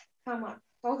come up.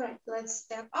 All right, let's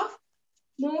step up.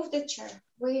 Move the chair.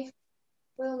 We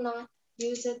will not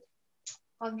use it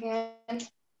again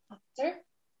after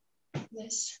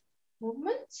this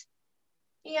movement.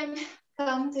 And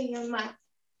come to your mat.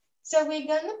 So we're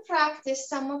going to practice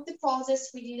some of the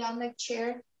poses we did on the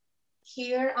chair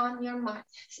here on your mat.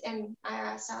 And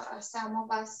some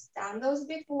of us done those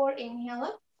before. Inhale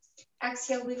up.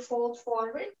 Exhale, we fold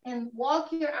forward and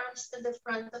walk your arms to the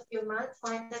front of your mat.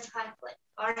 Find that high plank.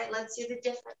 All right, let's see the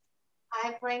difference.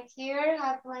 High plank here,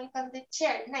 high plank on the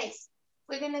chair. Nice.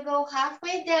 We're going to go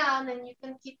halfway down, and you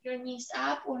can keep your knees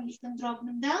up or you can drop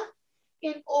them down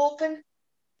and open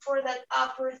for that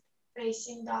upward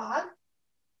facing dog.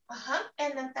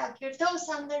 And then tuck your toes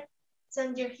under.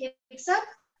 Send your hips up.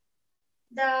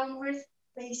 Downward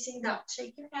facing dog.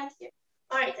 Shake your head here.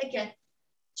 All right, again.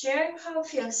 Chair, how it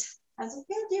feels. Does it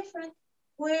feel different?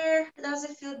 Where does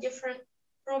it feel different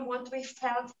from what we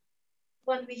felt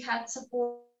when we had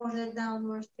supported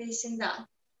downward facing down?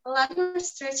 A lot more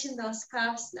stretching those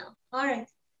calves now. All right,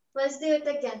 let's do it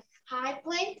again. High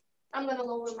plank. I'm going to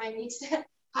lower my knees.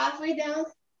 Halfway down,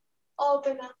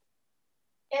 open up,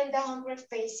 and downward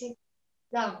facing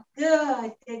down.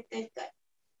 Good, good, good, good.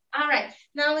 All right,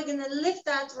 now we're going to lift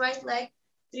that right leg,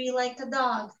 three like a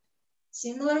dog.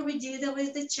 Similar, we did it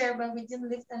with the chair, but we didn't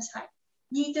lift as high.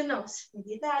 Knee to nose. We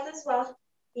did that as well.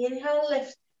 Inhale,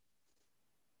 lift.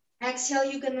 Exhale,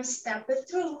 you're gonna step it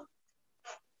through.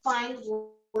 Find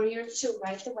warrior two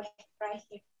right away, right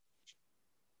here.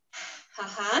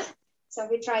 Haha. So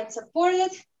we tried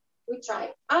supported, we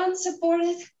tried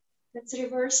unsupported. Let's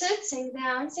reverse it, sink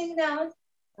down, sink down.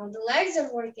 Now the legs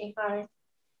are working hard.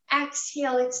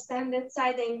 Exhale, extended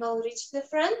side angle, reach the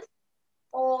front.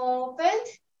 Open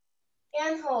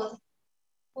and hold.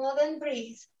 Hold and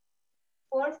breathe.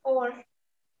 4, 4.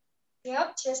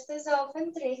 Yep, chest is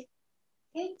open. 3.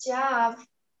 Good job.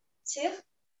 2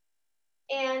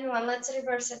 and 1. Let's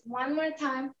reverse it one more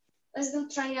time. Let's do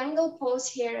triangle pose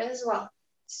here as well.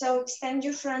 So extend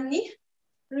your front knee,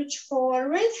 reach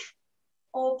forward,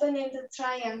 open into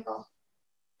triangle.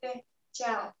 Good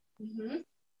job.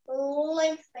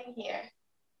 Lengthen here.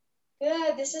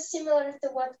 Good. This is similar to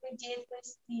what we did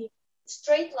with the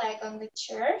straight leg on the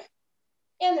chair.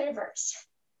 And reverse.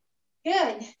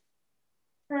 Good.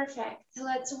 Perfect.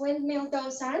 Let's windmill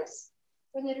those arms.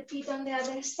 We're going to repeat on the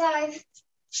other side.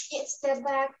 And step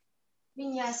back,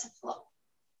 vinyasa flow.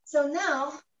 So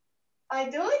now, by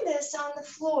doing this on the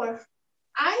floor,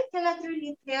 I cannot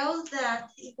really tell that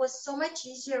it was so much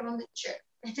easier on the chair.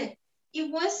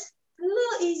 It was a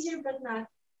little easier, but not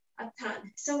a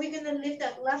ton. So we're going to lift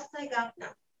that left leg up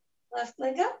now. Left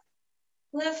leg up,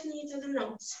 left knee to the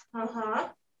nose.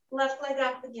 Left leg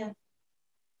up again.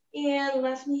 And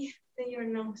left knee to your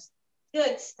nose.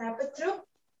 Good. Step it through.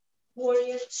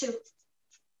 Warrior two.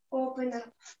 Open up.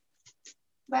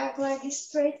 Back leg is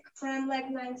straight. Front leg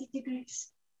 90 degrees.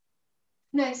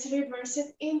 Nice. Reverse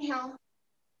it. Inhale.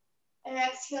 And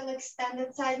exhale.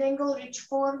 Extended side angle. Reach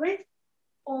forward.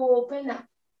 Open up.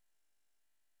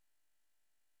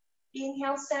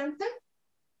 Inhale, center.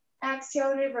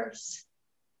 Exhale, reverse.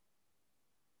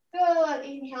 Good.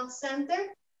 Inhale,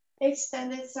 center.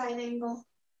 Extended side angle.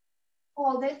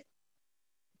 Hold it.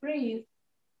 Breathe.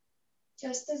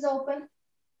 Chest is open.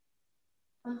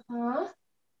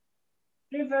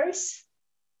 Reverse.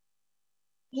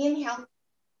 Inhale.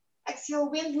 Exhale,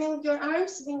 windmill your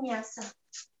arms, vinyasa.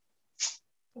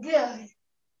 Good.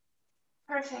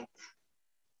 Perfect.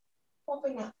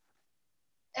 Open up.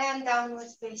 And downward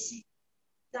facing.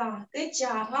 Down. Good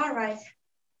job. All right.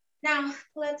 Now,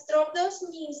 let's drop those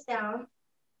knees down.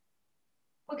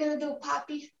 We're going to do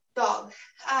puppy dog.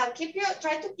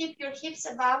 Try to keep your hips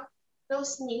above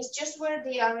those knees, just where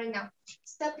they are right now.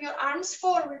 Step your arms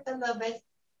forward a little bit,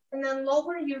 and then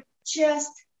lower your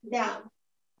chest down.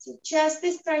 So chest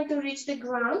is trying to reach the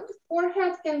ground.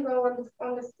 Forehead can go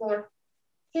on the floor.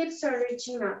 Hips are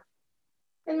reaching up.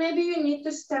 And maybe you need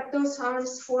to step those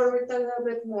arms forward a little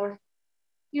bit more.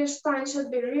 Your spine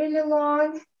should be really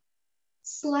long.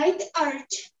 Slight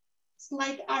arch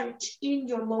in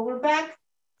your lower back,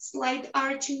 slight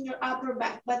arch in your upper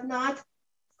back, but not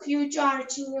huge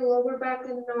arch in your lower back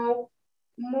and no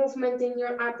movement in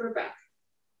your upper back.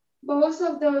 Both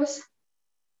of those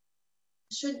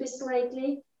should be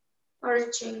slightly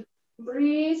arching.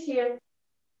 Breathe here.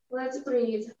 Let's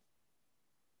breathe.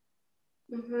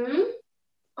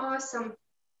 Awesome.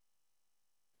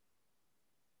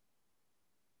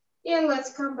 And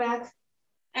let's come back.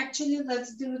 Actually,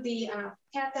 let's do the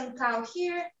cat and cow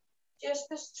here. Just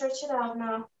to stretch it out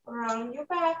now around your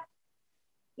back.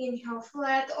 Inhale,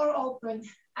 flat or open.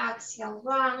 Exhale,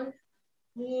 round.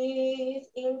 Breathe.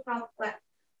 Inhale, flat.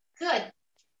 Good.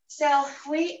 So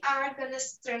we are going to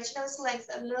stretch those legs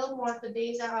a little more.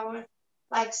 Today is our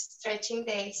stretching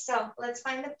day. So let's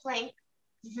find the plank.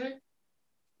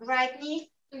 Right knee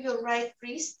to your right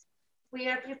wrist. We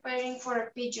are preparing for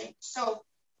a pigeon. So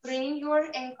bring your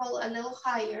ankle a little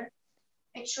higher.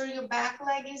 Make sure your back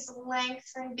leg is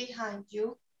lengthened behind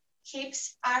you.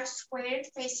 Hips are squared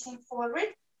facing forward.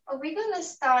 We're going to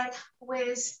start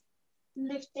with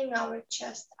lifting our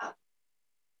chest up.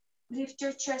 Lift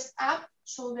your chest up,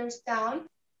 shoulders down.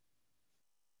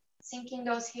 Sinking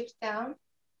those hips down.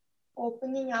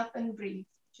 Opening up and breathe.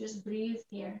 Just breathe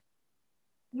here.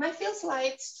 You might feel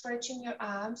slight stretching your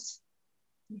abs.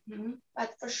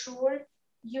 But for sure,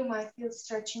 you might feel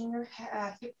stretching your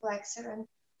hip flexor and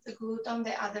the glute on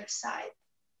the other side.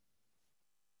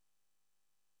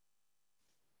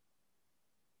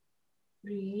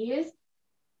 Breathe.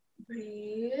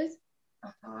 Breathe.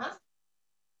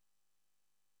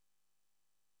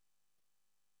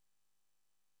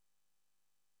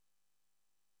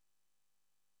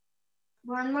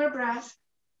 One more breath,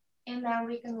 and then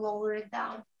we can lower it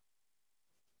down.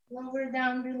 Lower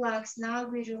down, relax. Now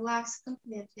we relax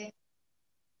completely.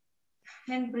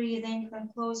 And breathing, you can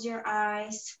close your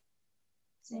eyes.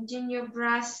 Sending your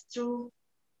breath through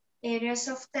areas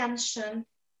of tension.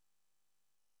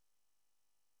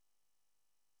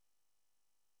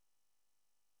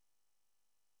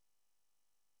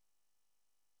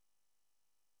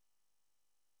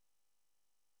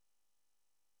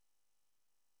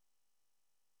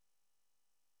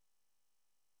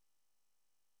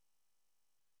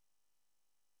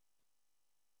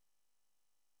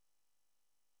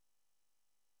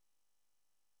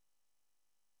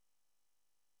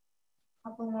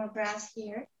 Couple more breaths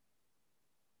here.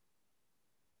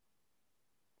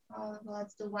 Oh,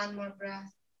 let's do one more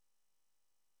breath.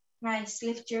 Nice.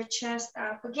 Lift your chest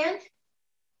up again.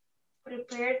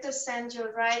 Prepare to send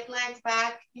your right leg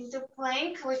back into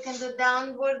plank. We can do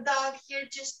downward dog here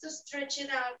just to stretch it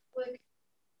out quick.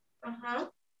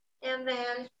 And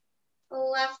then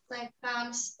left leg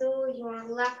comes to your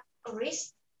left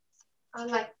wrist. I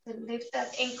like to lift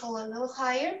that ankle a little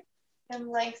higher and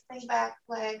lengthen back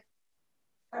leg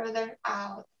further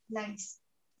out. Nice.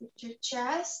 Lift your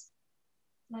chest.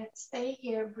 Let's stay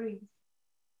here. Breathe.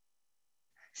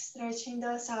 Stretching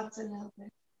those out a little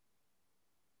bit.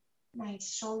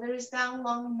 Nice. Shoulders down,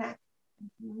 long neck.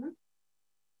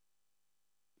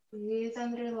 Breathe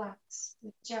and relax.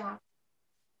 Good job.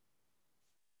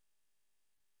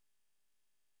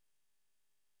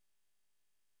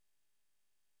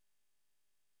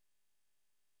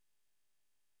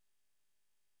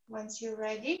 Once you're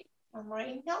ready, one more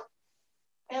inhale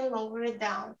and lower it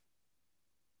down.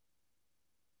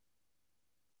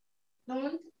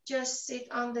 Don't just sit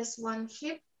on this one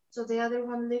hip so the other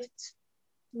one lifts.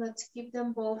 Let's keep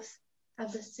them both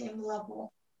at the same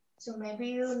level. So maybe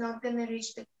you're not going to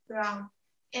reach the ground.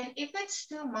 And if it's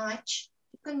too much,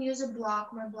 you can use a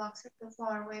block. My blocks are too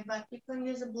far away, but you can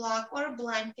use a block or a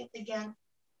blanket again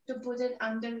to put it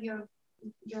under your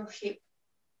hip.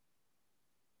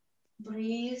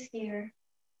 Breathe here.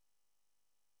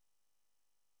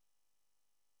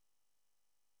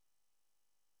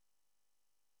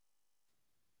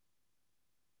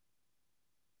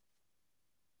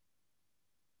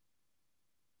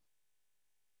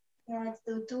 Let's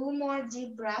do 2 more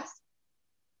deep breaths.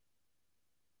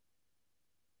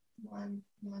 One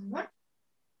more.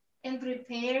 And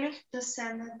prepare to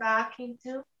send it back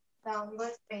into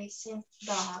downward facing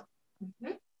dog.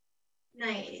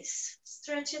 Nice.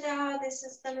 Stretch it out. This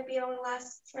is going to be our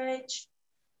last stretch.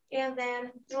 And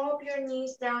then drop your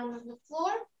knees down on the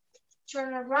floor.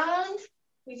 Turn around.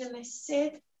 We're going to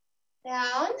sit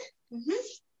down.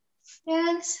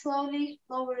 And slowly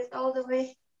lower it all the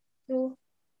way to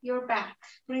your back.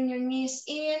 Bring your knees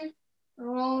in.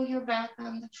 Roll your back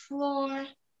on the floor.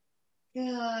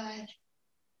 Good.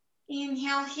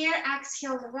 Inhale here.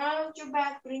 Exhale around your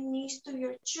back. Bring knees to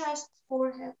your chest.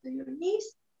 Forehead to your knees.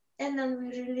 And then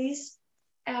we release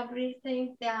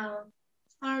everything down.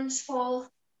 Arms fall.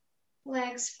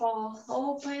 Legs fall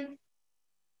open.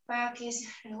 Back is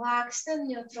relaxed and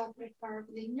neutral,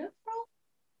 preferably neutral.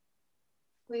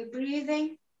 We're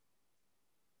breathing.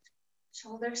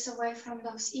 Shoulders away from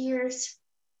those ears.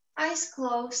 Eyes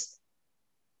closed.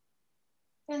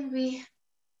 And we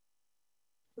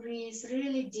breathe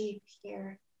really deep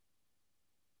here.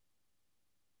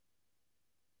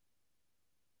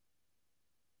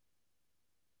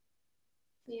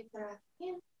 Deep breath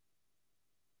in.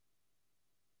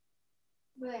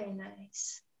 Very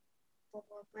nice. One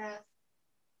more breath.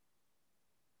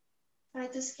 Try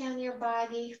to scan your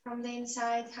body from the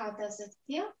inside. How does it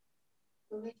feel?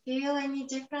 Do we feel any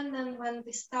different than when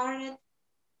we started?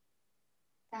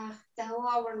 Do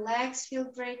our legs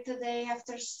feel great today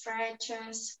after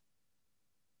stretches?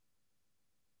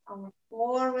 Our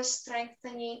core was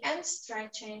strengthening and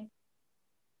stretching.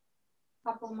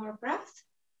 Couple more breaths.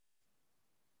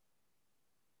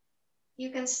 You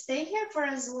can stay here for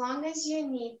as long as you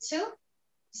need to.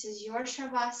 This is your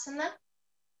Shavasana.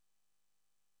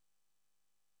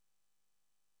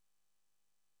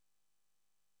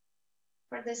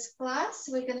 For this class,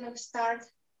 we're going to start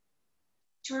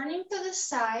turning to the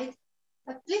side,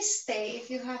 but please stay. If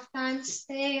you have time,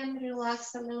 stay and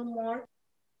relax a little more.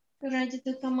 You're ready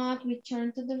to come out, we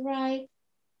turn to the right.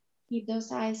 Keep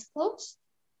those eyes closed.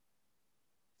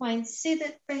 Find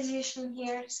seated position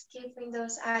here, keeping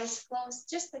those eyes closed,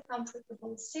 just a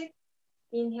comfortable sit.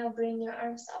 Inhale, bring your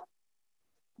arms up.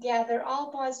 Gather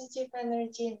all positive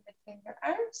energy in between your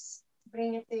arms.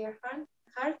 Bring it to your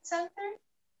heart center.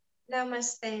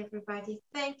 Namaste, everybody.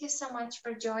 Thank you so much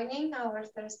for joining our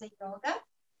Thursday yoga.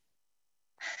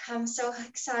 I'm so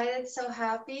excited, so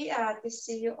happy to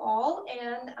see you all,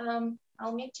 and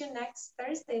I'll meet you next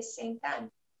Thursday, same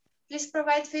time. Please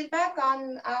provide feedback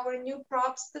on our new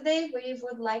props today. We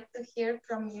would like to hear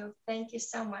from you. Thank you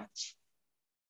so much.